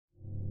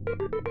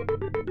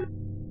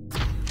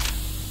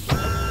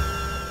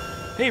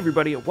Hey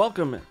everybody,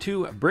 welcome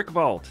to Brick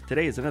Vault.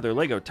 Today is another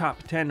LEGO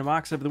Top 10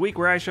 MOCs of the week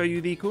where I show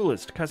you the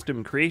coolest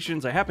custom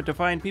creations I happen to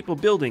find people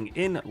building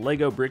in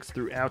LEGO bricks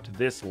throughout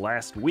this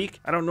last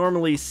week. I don't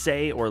normally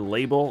say or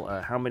label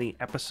how many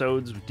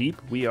episodes deep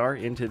we are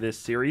into this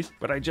series,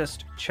 but I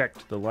just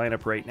checked the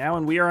lineup right now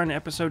and we are on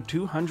episode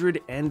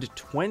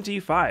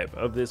 225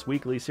 of this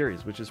weekly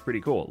series, which is pretty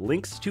cool.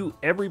 Links to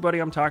everybody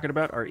I'm talking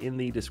about are in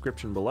the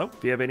description below.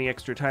 If you have any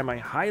extra time, I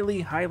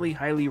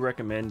highly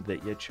recommend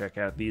that you check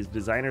out these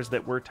designers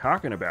that we're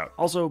talking about.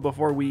 Also,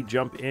 before we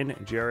jump in,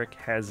 Jarek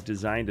has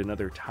designed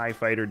another TIE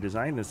Fighter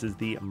design. This is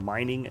the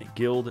Mining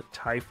Guild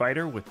TIE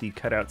Fighter with the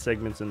cutout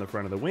segments in the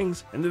front of the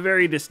wings and the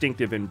very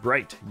distinctive and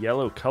bright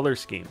yellow color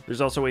scheme.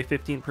 There's also a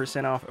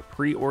 15% off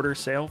pre-order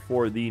sale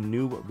for the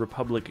New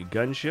Republic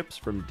gunships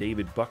from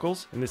David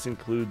Buckles, and this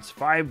includes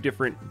 5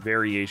 different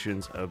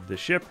variations of the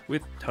ship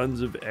with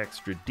tons of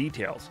extra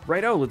details.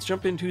 Righto, let's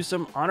jump into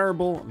some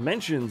honorable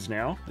mentions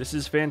now. This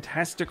is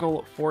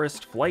Fantastical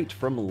Forest Flight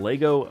from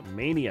LEGO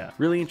Mania.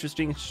 Really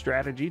interesting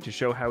strategy to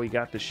show how he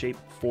got the shape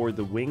for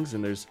the wings,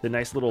 and there's the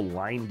nice little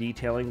line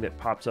detailing that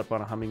pops up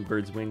on a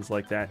hummingbird's wings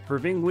like that. For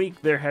Ving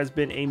Week, there has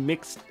been a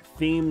mixed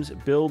themes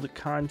build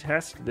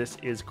contest. This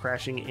is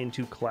crashing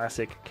into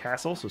Classic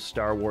Castle, so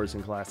Star Wars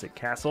and Classic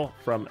Castle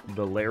from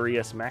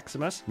Valerius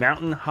Maximus.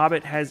 Mountain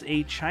Hobbit has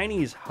a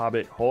Chinese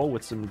Hobbit hole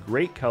with some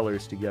great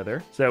colors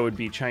together. So that would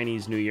be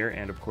Chinese New Year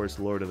and of course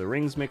Lord of the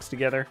Rings mixed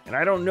together. And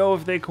I don't know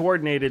if they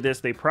coordinated this,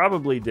 they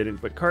probably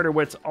didn't, but Carter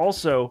Witt's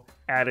also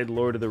added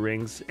Lord of the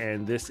Rings,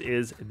 and this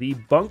is the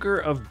Bunker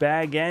of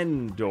Bag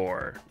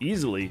Endor.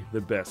 Easily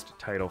the best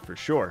title for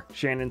sure.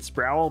 Shannon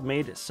Sproul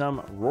made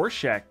some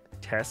Rorschach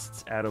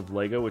tests out of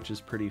Lego, which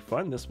is pretty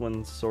fun. This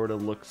one sort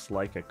of looks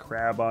like a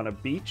crab on a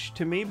beach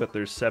to me, but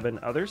there's 7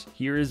 others.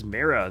 Here is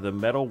Mara, the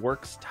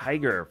Metalworks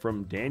Tiger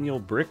from Daniel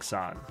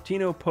Brixon.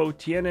 Tino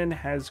Potienen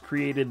has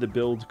created the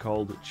build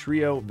called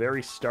Trio,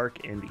 very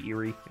stark and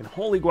eerie. And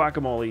holy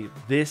guacamole,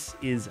 this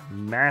is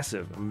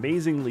massive.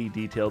 Amazingly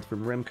detailed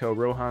from Remco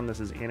Rohan. This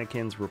is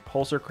Anakin's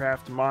Repulsor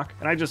Craft MOC,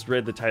 and I just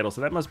read the title,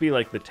 so that must be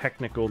like the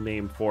technical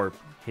name for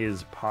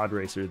his pod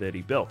racer that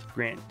he built.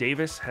 Grant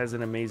Davis has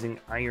an amazing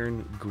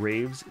Iron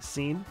Graves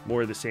scene.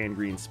 More of the sand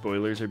green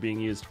spoilers are being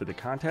used for the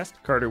contest.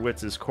 Carter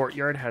Witz's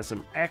courtyard has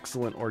some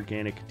excellent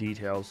organic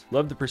details.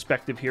 Love the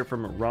perspective here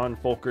from Ron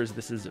Folkers.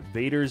 This is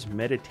Vader's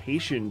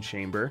Meditation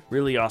Chamber.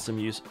 Really awesome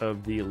use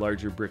of the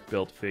larger brick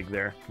built fig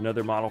there.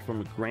 Another model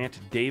from Grant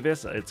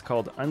Davis. It's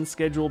called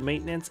Unscheduled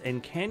Maintenance,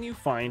 and can you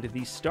find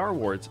the Star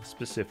Wars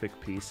specific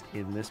piece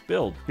in this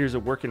build? Here's a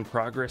work in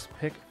progress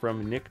pic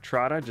from Nick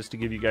Trotta, just to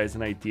give you guys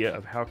an idea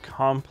of how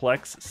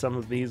complex some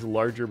of these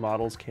larger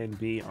models can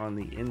be on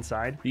the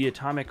inside. The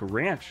Atomic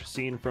Ranch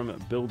scene from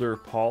Builder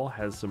Paul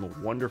has some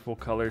wonderful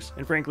colors,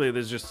 and frankly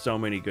there's just so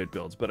many good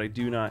builds, but I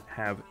do not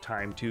have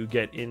time to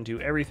get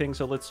into everything,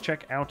 so let's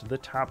check out the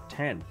top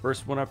 10.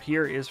 First one up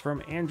here is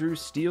from Andrew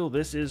Steele.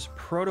 This is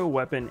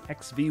Protoweapon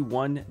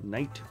XV1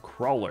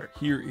 Nightcrawler.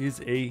 Here is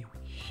a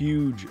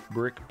huge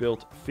brick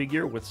built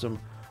figure with some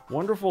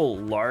wonderful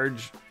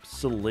large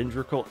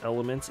cylindrical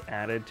elements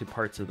added to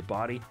parts of the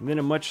body, and then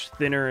a much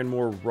thinner and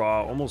more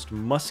raw, almost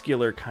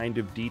muscular kind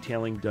of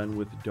detailing done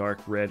with dark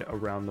red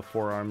around the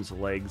forearms,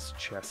 legs,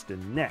 chest,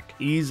 and neck.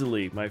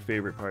 Easily my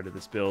favorite part of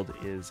this build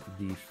is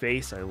the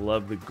face. I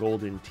love the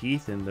golden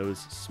teeth and those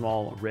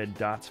small red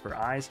dots for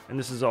eyes, and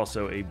this is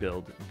also a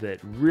build that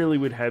really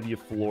would have you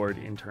floored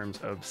in terms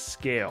of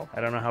scale.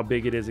 I don't know how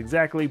big it is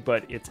exactly,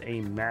 but it's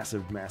a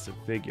massive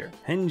figure.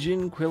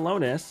 Henjin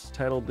Quilonis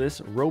titled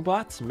this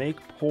Robots Make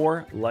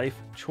Poor Life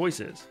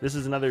Choices. This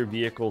is another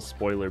vehicle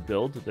spoiler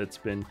build that's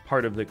been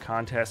part of the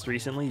contest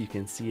recently. You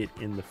can see it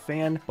in the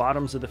fan,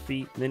 bottoms of the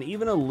feet, and then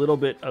even a little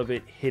bit of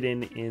it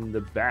hidden in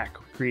the back,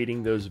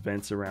 creating those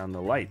vents around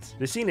the lights.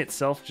 The scene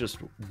itself just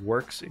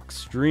works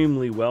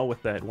extremely well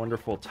with that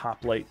wonderful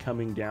top light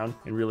coming down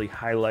and really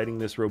highlighting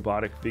this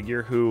robotic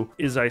figure who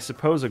is, I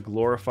suppose, a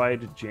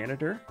glorified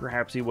janitor.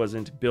 Perhaps he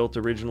wasn't built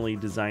originally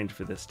designed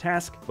for this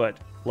task, but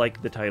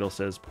like the title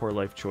says, poor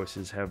life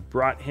choices have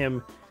brought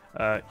him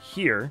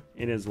here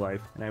in his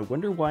life, and I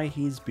wonder why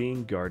he's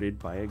being guarded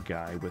by a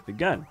guy with a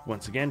gun.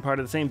 Once again, part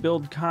of the same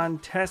build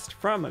contest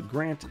from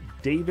Grant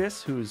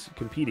Davis, who's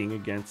competing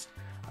against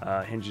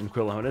Henjin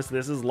Quilonis.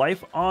 This is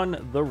Life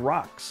on the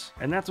Rocks,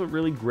 and that's what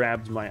really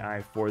grabbed my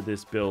eye for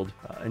this build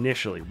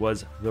initially,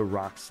 was the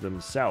rocks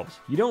themselves.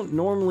 You don't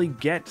normally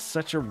get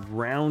such a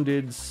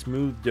rounded,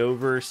 smoothed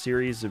over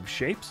series of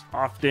shapes.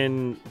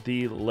 Often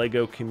the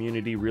LEGO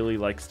community really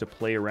likes to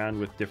play around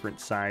with different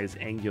size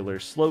angular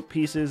slope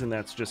pieces, and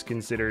that's just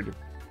considered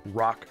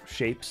rock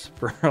shapes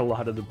for a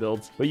lot of the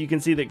builds. But you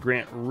can see that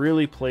Grant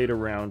really played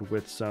around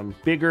with some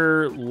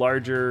bigger,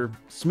 larger,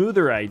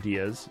 smoother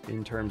ideas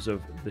in terms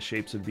of the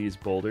shapes of these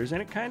boulders, and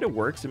it kind of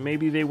works, and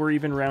maybe they were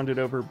even rounded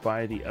over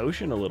by the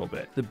ocean a little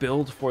bit. The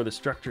build for the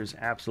structure is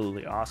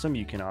absolutely awesome.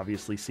 You can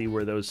obviously see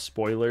where those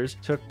spoilers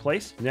took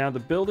place. Now the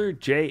builder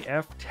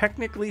JF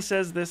technically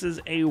says this is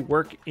a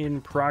work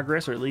in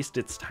progress, or at least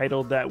it's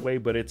titled that way,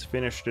 but it's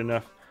finished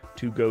enough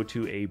to go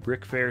to a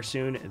brick fair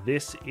soon.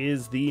 This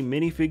is the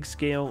minifig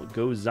scale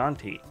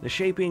Gozanti. The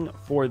shaping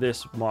for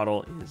this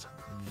model is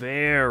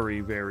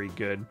very, very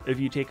good. If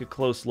you take a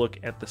close look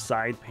at the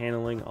side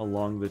paneling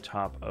along the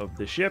top of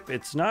the ship,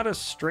 it's not a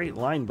straight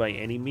line by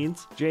any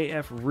means.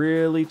 JF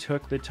really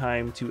took the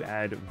time to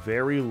add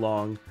very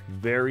long,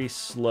 very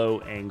slow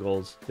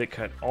angles that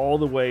cut all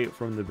the way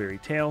from the very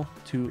tail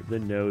to the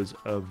nose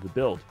of the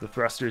build. The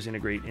thrusters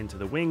integrate into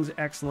the wings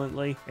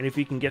excellently, and if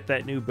he can get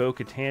that new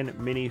Bo-Katan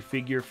mini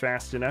figure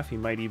fast enough, he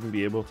might even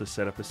be able to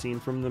set up a scene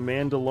from The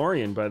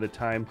Mandalorian by the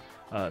time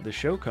the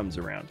show comes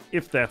around,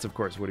 if that's of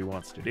course what he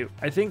wants to do.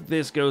 I think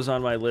this goes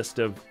on my list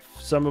of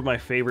some of my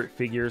favorite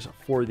figures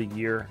for the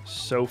year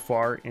so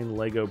far in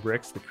LEGO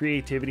Bricks. The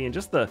creativity and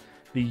just the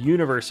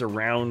universe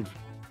around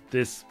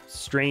this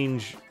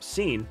strange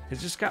scene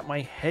has just got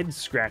my head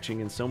scratching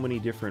in so many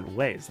different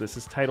ways. This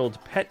is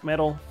titled Pet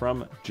Metal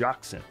from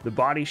Djokson. The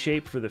body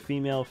shape for the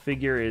female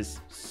figure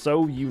is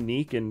so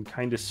unique and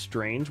kind of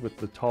strange with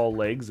the tall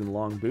legs and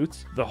long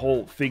boots. The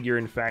whole figure,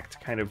 in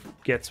fact, kind of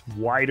gets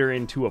wider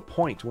into a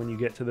point when you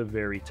get to the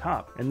very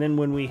top. And then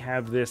when we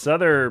have this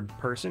other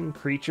person,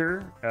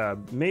 creature,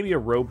 maybe a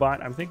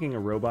robot, I'm thinking a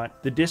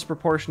robot, the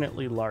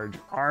disproportionately large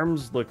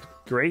arms look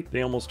great.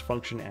 They almost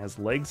function as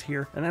legs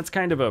here. And that's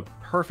kind of a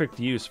perfect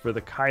use for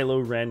the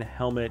Kylo Ren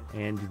helmet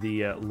and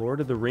the Lord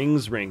of the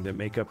Rings ring that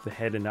make up the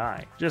head and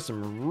eye. Just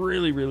some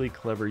really, really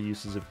clever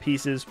uses of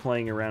pieces,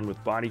 playing around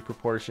with body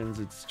proportions.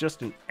 It's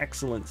just an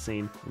excellent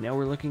scene. And now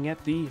we're looking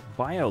at the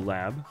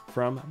Biolab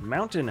from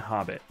Mountain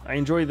Hobbit. I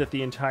enjoy that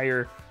the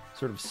entire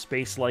sort of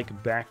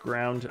space-like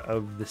background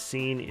of the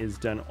scene is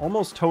done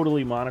almost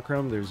totally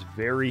monochrome. There's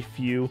very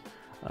few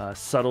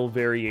subtle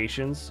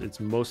variations. It's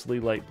mostly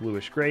light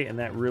bluish gray, and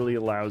that really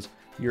allows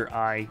your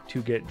eye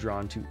to get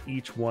drawn to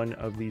each one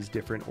of these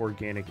different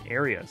organic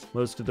areas.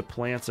 Most of the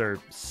plants are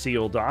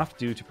sealed off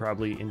due to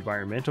probably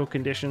environmental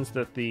conditions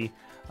that the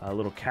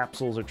little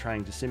capsules are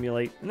trying to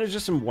simulate. And there's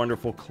just some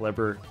wonderful,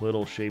 clever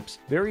little shapes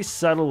very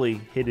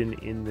subtly hidden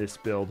in this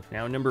build.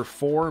 Now, number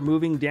 4,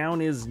 moving down,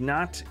 is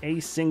not a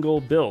single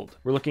build.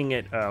 We're looking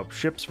at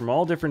ships from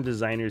all different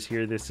designers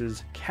here. This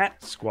is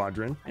Cat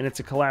Squadron, and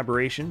it's a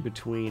collaboration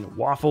between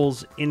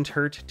Waffles,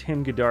 Intert,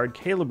 Tim Goddard,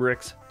 Caleb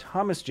Ricks,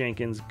 Thomas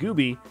Jenkins,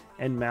 Gooby,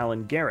 and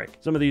Malin Garrick.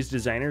 Some of these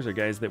designers are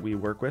guys that we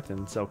work with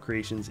and sell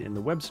creations in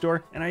the web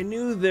store, and I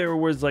knew there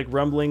was like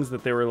rumblings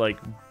that they were like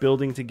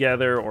building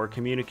together or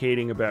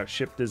communicating about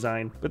ship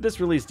design, but this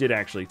release did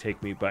actually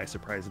take me by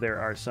surprise. There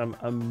are some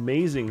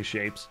amazing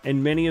shapes,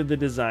 and many of the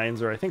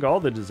designs, or I think all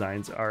the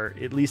designs, are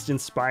at least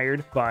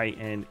inspired by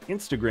an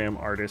Instagram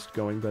artist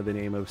going by the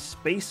name of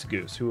Space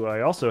Goose, who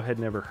I also had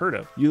never heard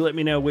of. You let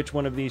me know which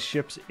one of these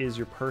ships is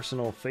your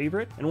personal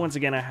favorite, and once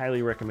again, I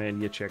highly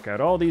recommend you check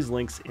out all these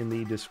links in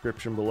the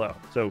description below.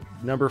 So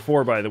number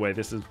 4, by the way,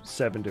 this is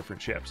 7 different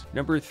ships.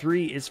 Number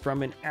 3 is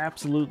from an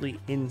absolutely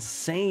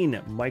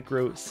insane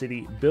micro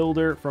city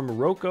builder from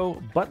Rocco,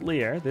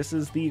 Buttliere. This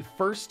is the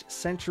 1st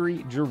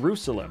century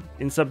Jerusalem.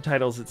 In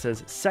subtitles, it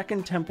says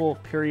Second Temple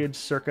period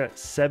circa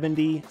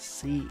 70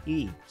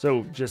 CE.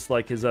 So just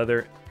like his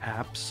other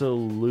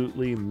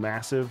absolutely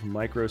massive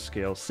micro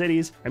scale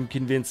cities, I'm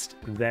convinced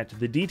that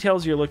the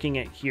details you're looking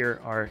at here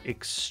are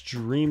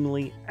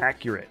extremely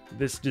accurate.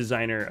 This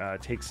designer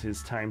takes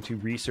his time to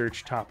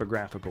research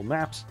topographical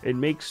maps and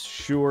makes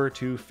sure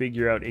to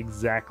figure out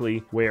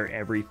exactly where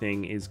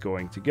everything is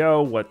going to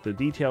go, what the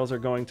details are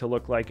going to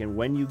look like, and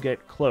when you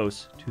get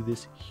close to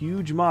this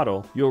huge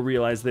model, you'll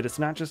realize that it's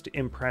not just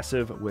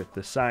impressive with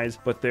the size,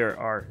 but there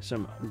are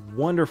some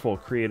wonderful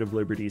creative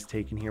liberties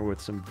taken here with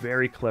some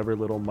very clever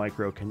little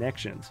micro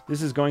connections.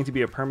 This is going to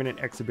be a permanent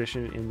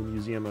exhibition in the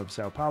Museum of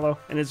Sao Paulo,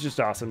 and it's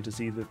just awesome to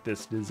see that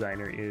this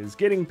designer is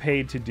getting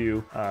paid to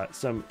do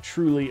some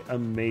truly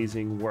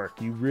amazing work.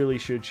 You really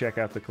should check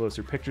out the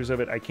closer pictures of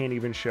it. I can't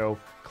even show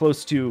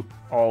close to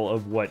all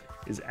of what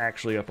is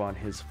actually up on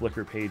his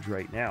Flickr page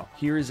right now.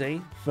 Here is a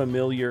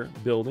familiar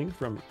building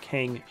from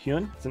Khang.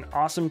 It's an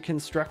awesome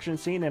construction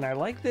scene, and I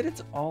like that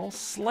it's all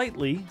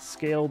slightly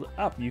scaled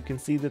up. You can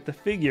see that the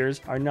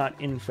figures are not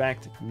in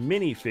fact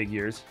mini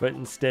figures, but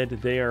instead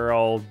they are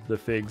all the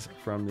figs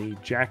from the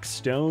Jack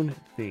Stone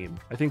theme.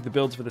 I think the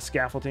builds for the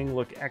scaffolding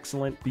look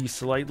excellent. The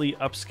slightly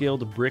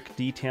upscaled brick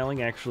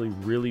detailing actually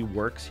really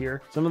works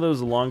here. Some of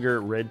those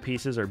longer red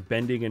pieces are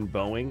bending and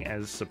bowing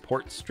as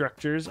support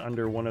structures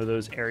under one of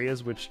those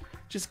areas, which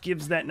just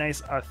gives that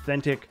nice,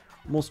 authentic,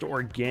 almost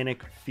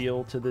organic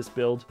feel to this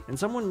build. And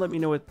someone let me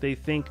know what they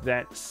think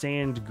that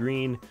sand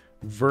green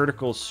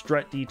vertical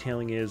strut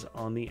detailing is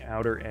on the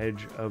outer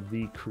edge of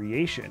the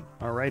creation.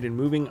 All right, and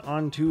moving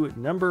on to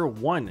number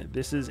 1.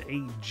 This is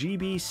a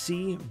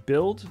GBC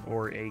build,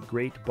 or a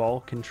Great Ball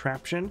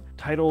contraption,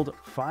 titled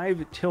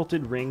 5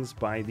 Tilted Rings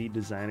by the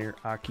designer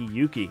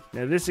Akiyuki.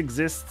 Now this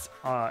exists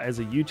as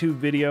a YouTube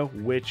video,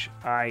 which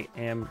I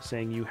am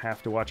saying you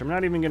have to watch. I'm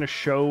not even going to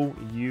show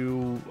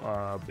you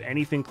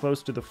anything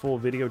close to the full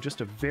video, just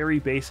a very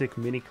basic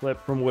mini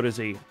clip from what is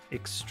a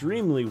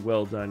extremely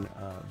well done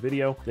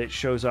video that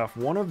shows off off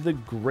one of the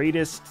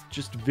greatest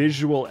just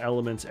visual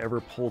elements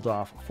ever pulled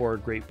off for a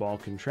great ball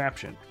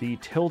contraption. The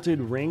tilted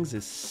rings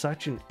is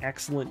such an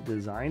excellent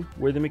design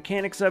where the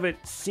mechanics of it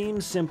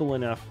seem simple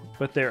enough,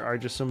 but there are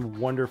just some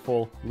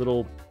wonderful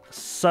little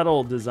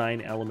subtle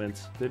design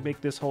elements that make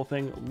this whole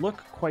thing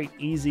look quite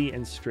easy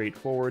and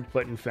straightforward,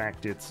 but in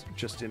fact it's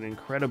just an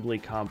incredibly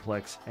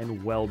complex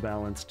and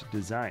well-balanced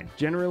design.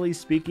 Generally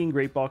speaking,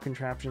 great ball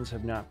contraptions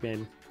have not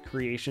been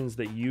creations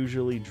that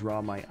usually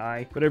draw my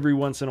eye, but every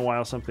once in a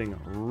while something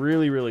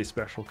really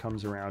special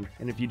comes around,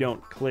 and if you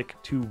don't click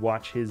to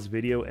watch his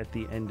video at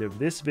the end of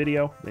this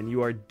video, then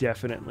you are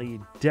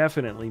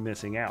definitely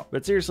missing out.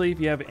 But seriously, if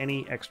you have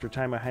any extra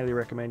time, I highly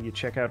recommend you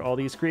check out all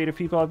these creative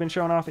people I've been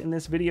showing off in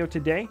this video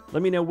today.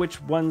 Let me know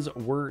which ones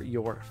were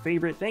your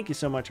favorite. Thank you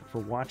so much for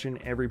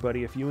watching,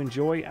 everybody. If you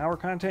enjoy our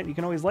content, you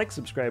can always like,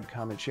 subscribe,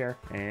 comment, share,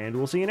 and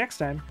we'll see you next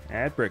time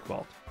at Brick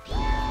Vault.